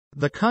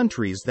The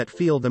countries that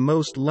feel the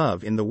most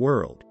love in the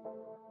world.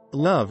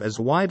 Love is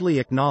widely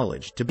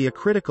acknowledged to be a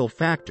critical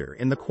factor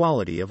in the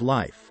quality of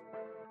life.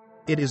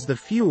 It is the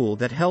fuel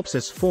that helps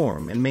us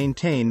form and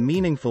maintain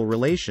meaningful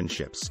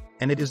relationships,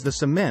 and it is the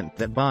cement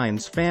that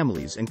binds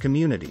families and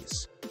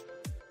communities.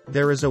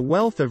 There is a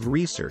wealth of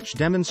research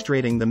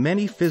demonstrating the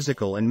many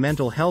physical and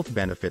mental health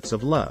benefits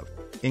of love,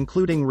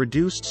 including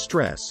reduced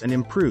stress and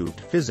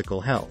improved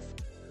physical health.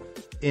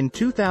 In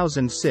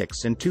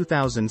 2006 and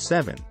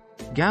 2007,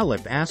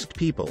 Gallup asked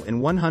people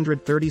in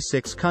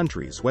 136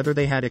 countries whether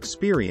they had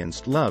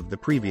experienced love the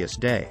previous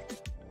day.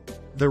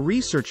 The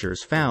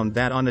researchers found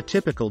that on a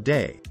typical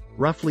day,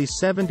 roughly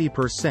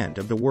 70%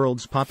 of the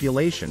world's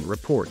population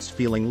reports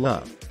feeling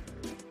love.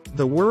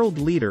 The world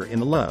leader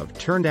in love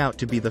turned out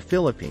to be the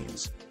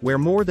Philippines, where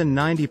more than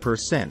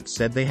 90%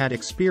 said they had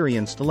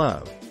experienced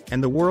love,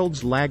 and the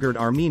world's laggard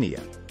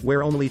Armenia,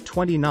 where only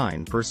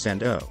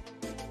 29% owe.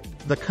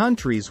 The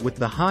countries with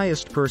the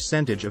highest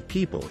percentage of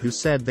people who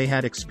said they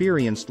had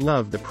experienced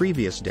love the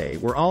previous day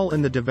were all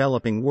in the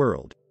developing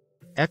world: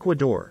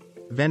 Ecuador,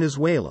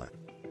 Venezuela,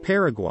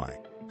 Paraguay,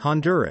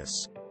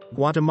 Honduras,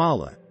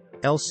 Guatemala,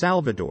 El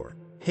Salvador,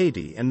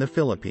 Haiti and the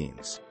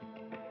Philippines.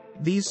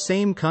 These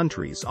same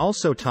countries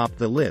also topped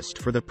the list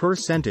for the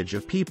percentage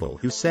of people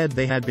who said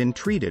they had been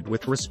treated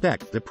with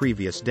respect the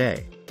previous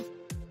day.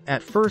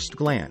 At first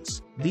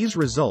glance, these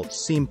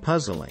results seem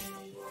puzzling.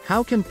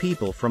 How can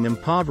people from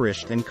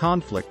impoverished and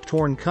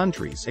conflict-torn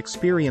countries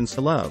experience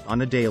love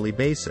on a daily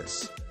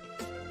basis?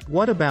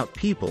 What about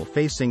people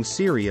facing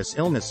serious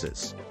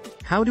illnesses?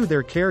 How do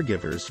their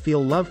caregivers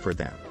feel love for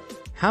them?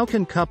 How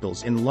can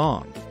couples in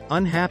long,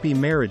 unhappy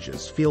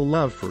marriages feel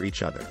love for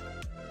each other?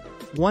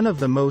 One of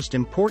the most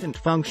important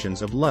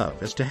functions of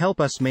love is to help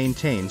us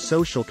maintain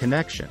social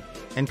connection,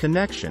 and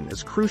connection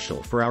is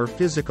crucial for our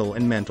physical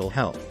and mental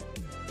health.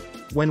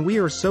 When we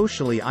are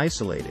socially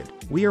isolated,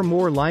 we are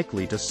more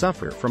likely to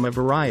suffer from a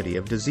variety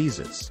of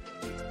diseases.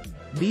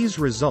 These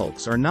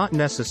results are not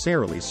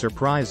necessarily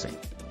surprising.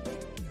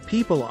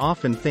 People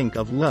often think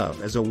of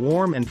love as a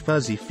warm and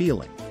fuzzy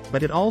feeling,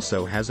 but it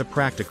also has a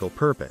practical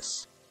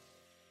purpose.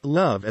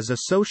 Love is a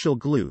social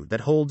glue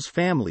that holds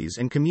families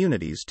and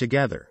communities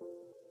together.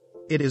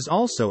 It is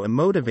also a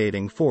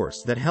motivating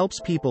force that helps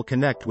people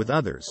connect with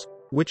others,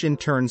 which in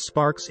turn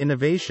sparks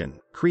innovation,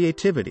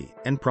 creativity,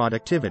 and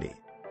productivity.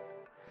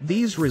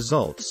 These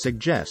results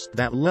suggest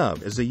that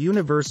love is a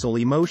universal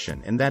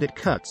emotion and that it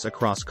cuts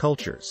across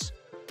cultures.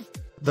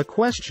 The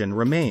question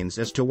remains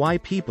as to why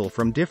people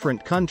from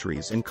different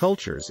countries and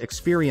cultures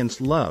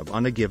experience love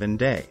on a given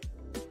day.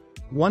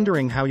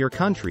 Wondering how your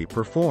country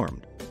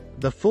performed?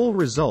 The full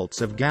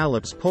results of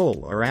Gallup's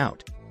poll are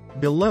out.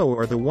 Below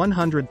are the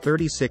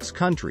 136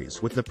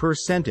 countries with the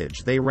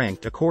percentage they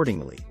ranked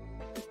accordingly.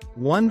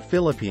 1.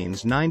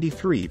 Philippines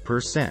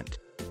 93%.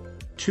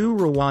 2.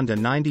 Rwanda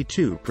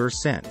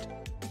 92%.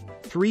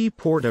 3.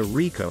 Puerto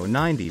Rico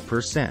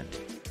 90%.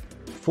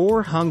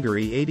 4.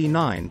 Hungary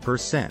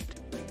 89%.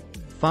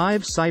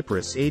 5.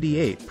 Cyprus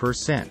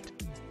 88%.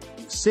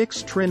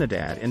 6.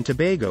 Trinidad and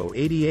Tobago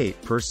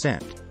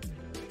 88%.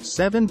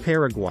 7.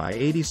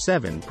 Paraguay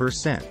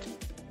 87%.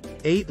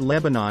 8.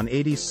 Lebanon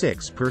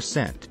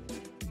 86%.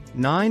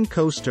 9.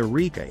 Costa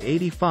Rica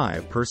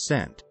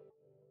 85%.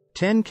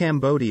 10.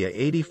 Cambodia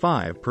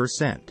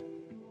 85%.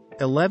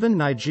 11.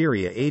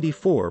 Nigeria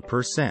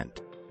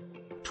 84%.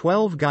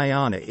 12.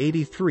 Guyana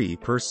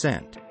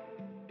 83%.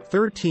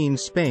 13.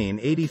 Spain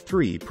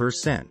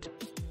 83%.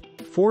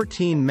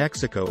 14.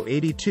 Mexico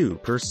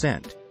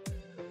 82%.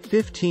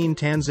 15.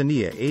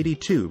 Tanzania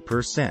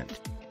 82%.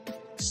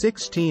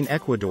 16.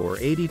 Ecuador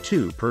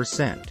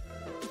 82%.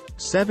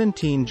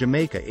 17.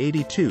 Jamaica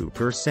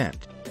 82%.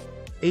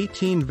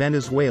 18.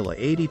 Venezuela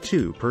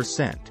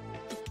 82%.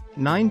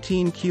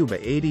 19. Cuba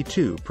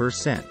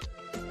 82%.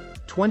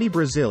 20.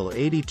 Brazil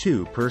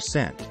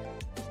 82%.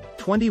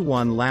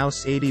 21.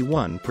 Laos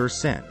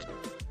 81%.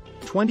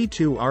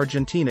 22.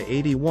 Argentina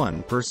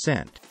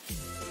 81%.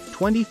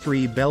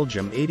 23.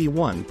 Belgium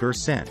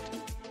 81%.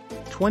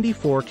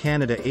 24.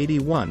 Canada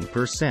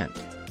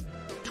 81%.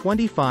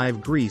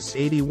 25. Greece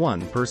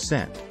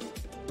 81%.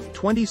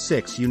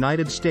 26.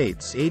 United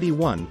States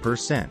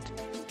 81%.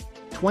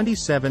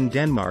 27.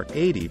 Denmark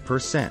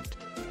 80%.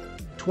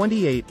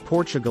 28.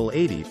 Portugal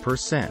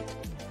 80%.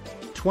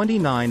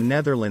 29.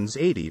 Netherlands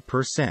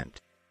 80%.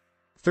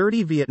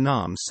 30.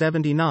 Vietnam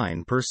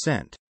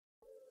 79%.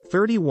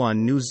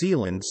 31. New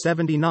Zealand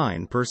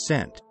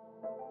 79%.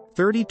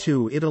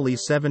 32. Italy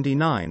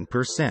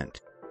 79%.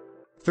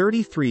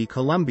 33.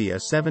 Colombia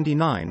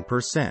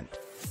 79%.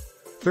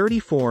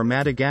 34.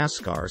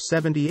 Madagascar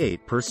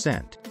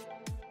 78%.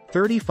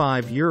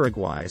 35.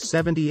 Uruguay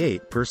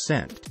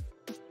 78%.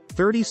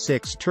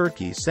 36.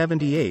 Turkey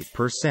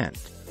 78%.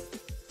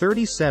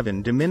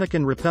 37.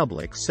 Dominican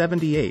Republic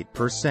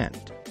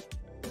 78%.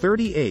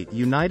 38.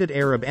 United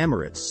Arab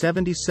Emirates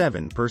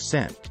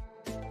 77%.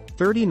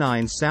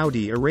 39.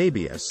 Saudi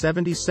Arabia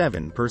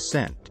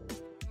 77%.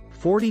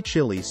 40.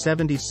 Chile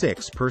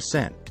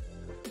 76%.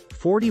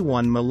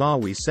 41.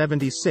 Malawi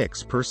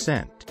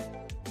 76%.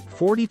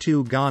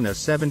 42 Ghana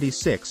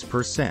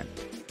 76%.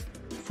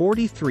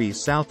 43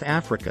 South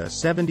Africa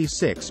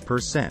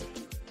 76%.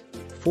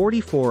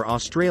 44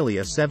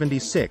 Australia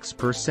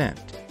 76%.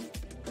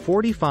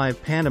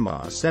 45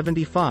 Panama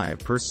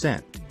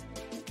 75%.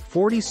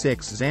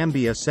 46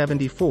 Zambia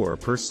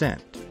 74%.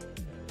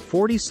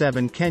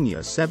 47 Kenya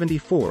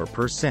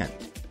 74%.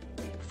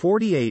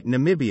 48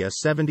 Namibia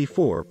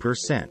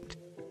 74%.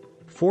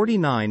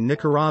 49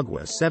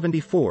 Nicaragua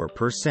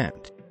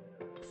 74%.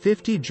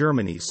 50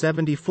 Germany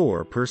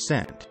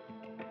 74%.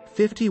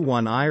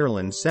 51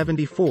 Ireland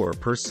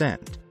 74%.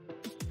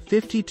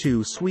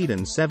 52 Sweden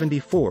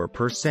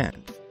 74%.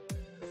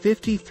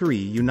 53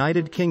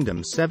 United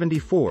Kingdom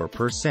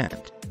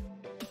 74%.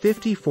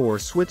 54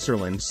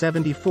 Switzerland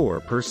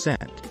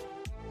 74%.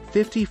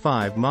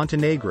 55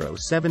 Montenegro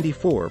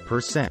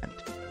 74%.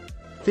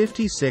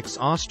 56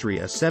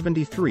 Austria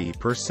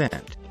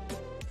 73%.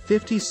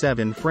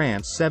 57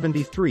 France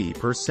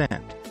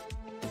 73%.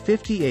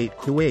 58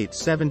 Kuwait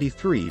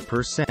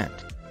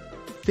 73%.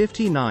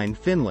 59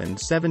 Finland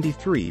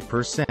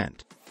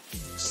 73%.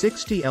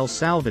 60 El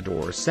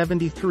Salvador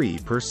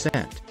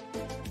 73%.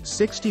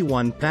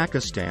 61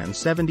 Pakistan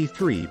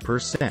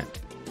 73%.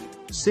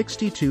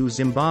 62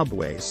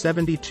 Zimbabwe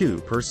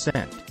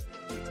 72%.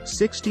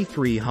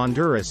 63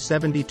 Honduras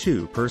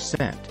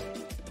 72%.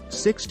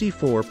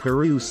 64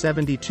 Peru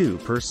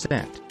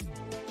 72%.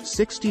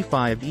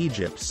 65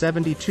 Egypt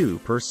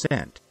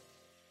 72%.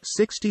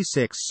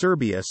 66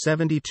 Serbia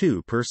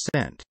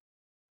 72%.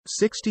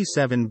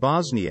 67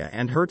 Bosnia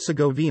and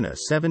Herzegovina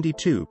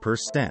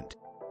 72%.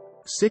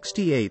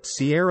 68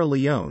 Sierra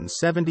Leone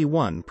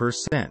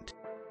 71%.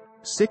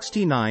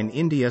 69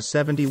 India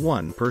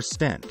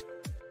 71%.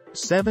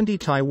 70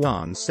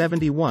 Taiwan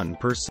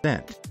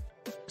 71%.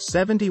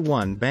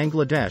 71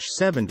 Bangladesh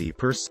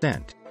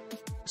 70%.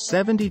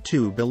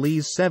 72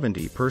 Belize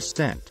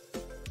 70%.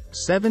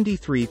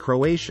 73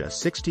 Croatia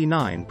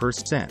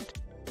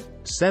 69%.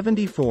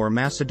 74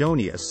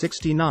 Macedonia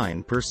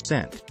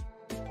 69%.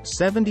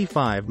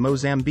 75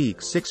 Mozambique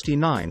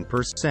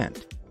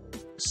 69%.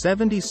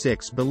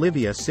 76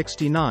 Bolivia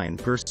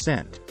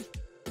 69%.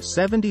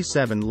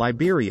 77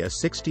 Liberia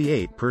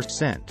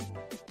 68%.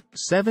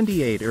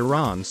 78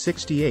 Iran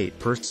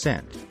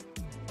 68%.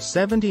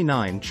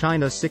 79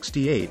 China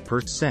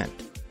 68%.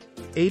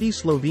 80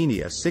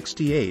 Slovenia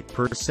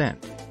 68%.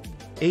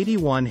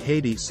 81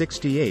 Haiti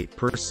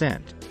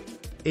 68%.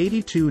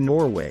 82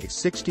 Norway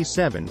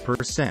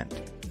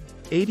 67%.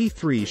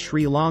 83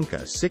 Sri Lanka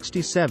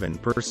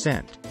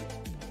 67%.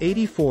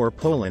 84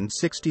 Poland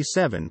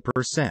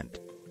 67%.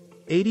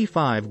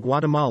 85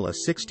 Guatemala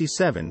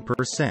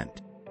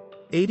 67%.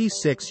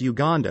 86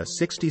 Uganda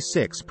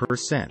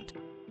 66%.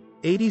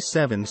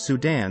 87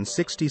 Sudan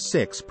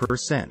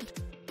 66%.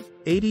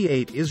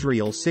 88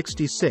 Israel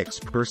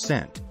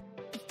 66%.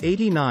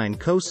 89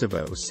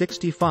 Kosovo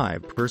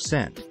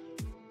 65%.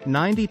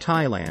 90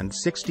 Thailand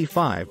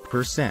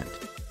 65%.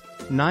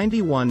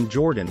 91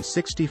 Jordan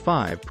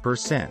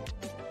 65%.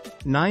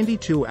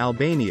 92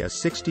 Albania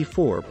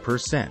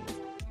 64%.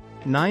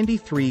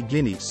 93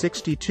 Guinea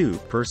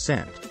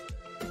 62%.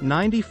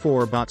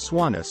 94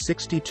 Botswana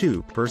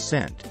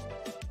 62%.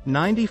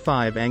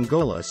 95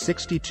 Angola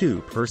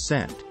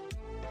 62%.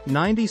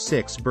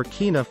 96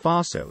 Burkina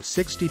Faso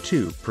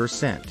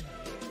 62%.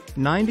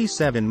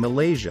 97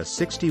 Malaysia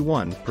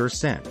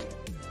 61%.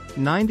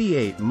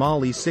 98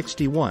 Mali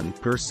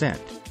 61%.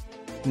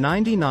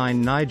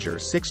 99 Niger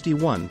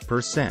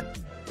 61%.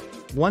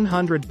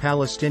 100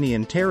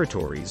 Palestinian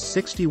territories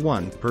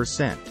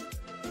 61%.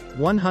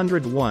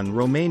 101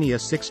 Romania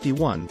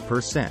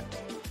 61%.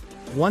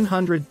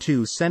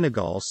 102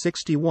 Senegal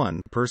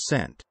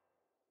 61%.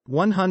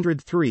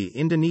 103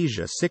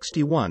 Indonesia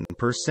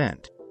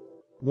 61%.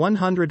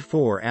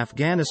 104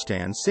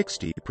 Afghanistan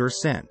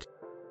 60%.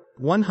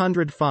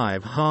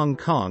 105 Hong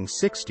Kong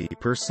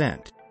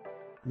 60%.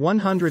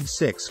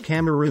 106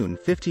 Cameroon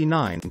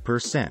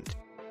 59%.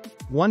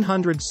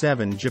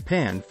 107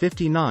 Japan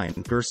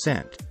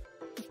 59%.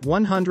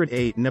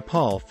 108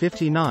 Nepal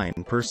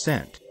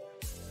 59%.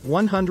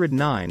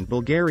 109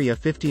 Bulgaria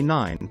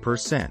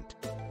 59%.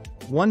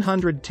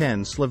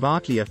 110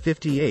 Slovakia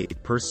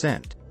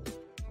 58%.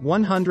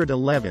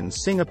 111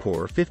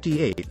 Singapore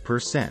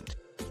 58%.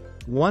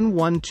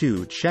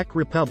 112 Czech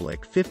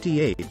Republic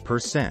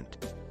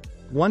 58%.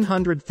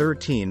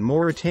 113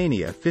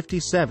 Mauritania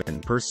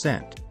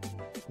 57%.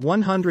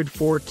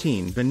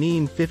 114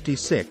 Benin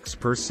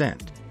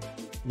 56%.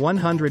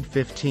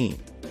 115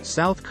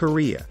 South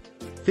Korea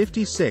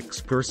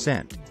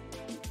 56%.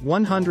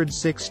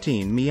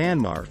 116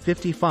 Myanmar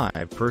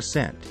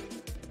 55%.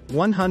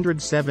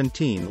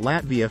 117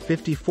 Latvia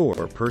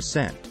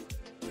 54%.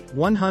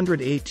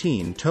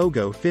 118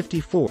 Togo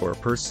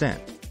 54%.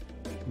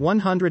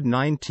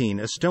 119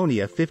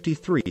 Estonia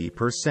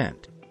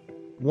 53%.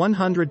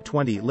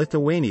 120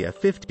 Lithuania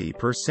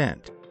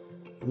 50%.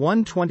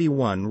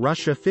 121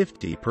 Russia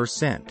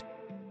 50%.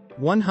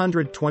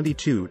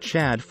 122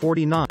 Chad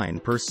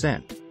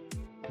 49%.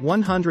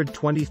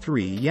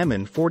 123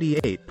 Yemen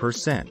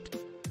 48%.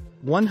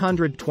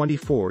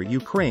 124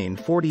 Ukraine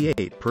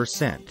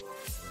 48%.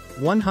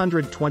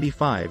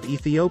 125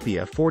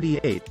 Ethiopia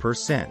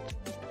 48%.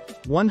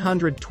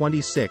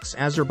 126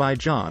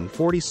 Azerbaijan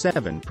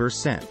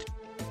 47%.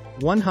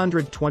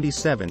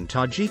 127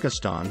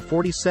 Tajikistan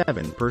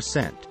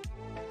 47%.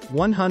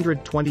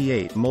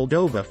 128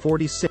 Moldova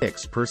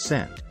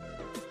 46%.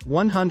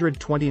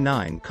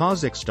 129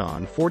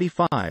 Kazakhstan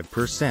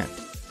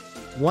 45%.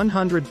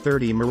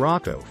 130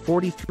 Morocco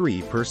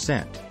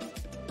 43%.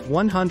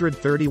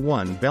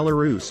 131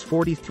 Belarus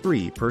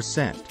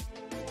 43%.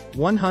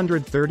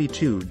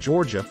 132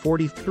 Georgia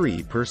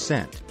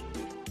 43%.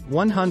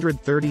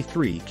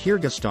 133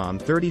 Kyrgyzstan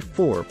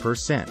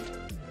 34%.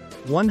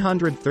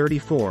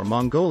 134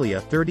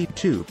 Mongolia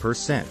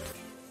 32%.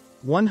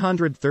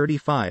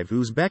 135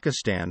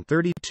 Uzbekistan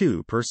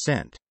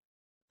 32%.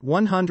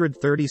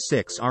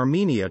 136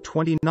 Armenia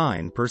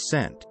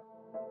 29%.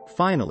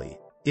 Finally,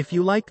 if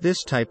you like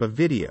this type of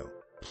video,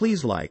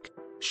 please like,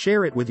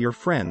 share it with your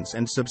friends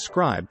and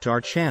subscribe to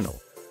our channel.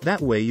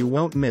 That way you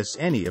won't miss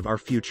any of our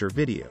future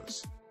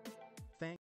videos.